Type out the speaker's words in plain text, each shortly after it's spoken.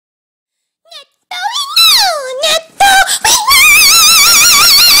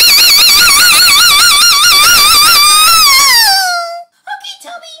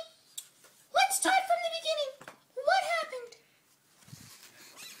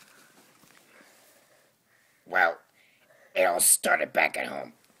start it back at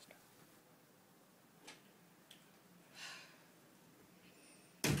home.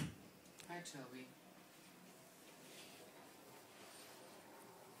 Hi, Toby.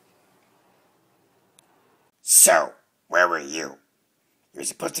 So, where were you? You were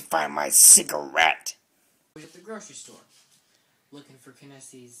supposed to find my cigarette. I was at the grocery store, looking for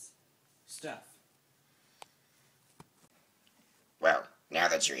Kannessey's stuff. Well, now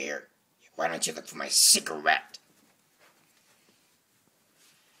that you're here, why don't you look for my cigarette?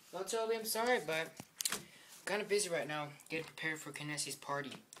 Well, Toby, I'm sorry, but I'm kind of busy right now, getting prepared for Kannessey's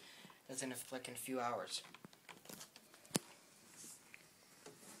party. That's in a few hours.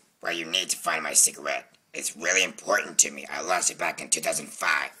 Well, you need to find my cigarette. It's really important to me. I lost it back in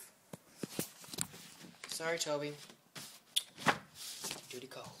 2005. Sorry, Toby. Duty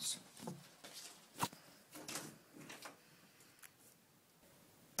calls.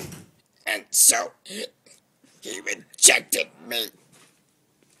 And so, he rejected me.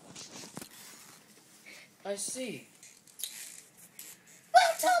 I see.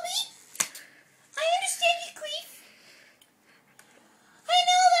 Well, Tobey, I understand your grief. I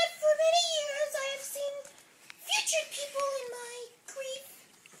know that for many years I have seen future people in my grief.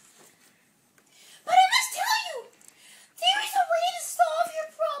 But I must tell you, there is a way to solve your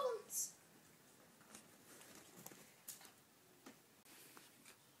problems.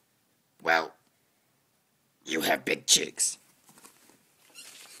 Well, you have big cheeks.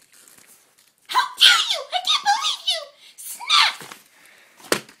 How dare you! I can't believe you! Snap!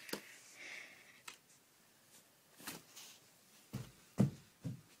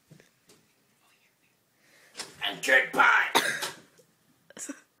 And goodbye.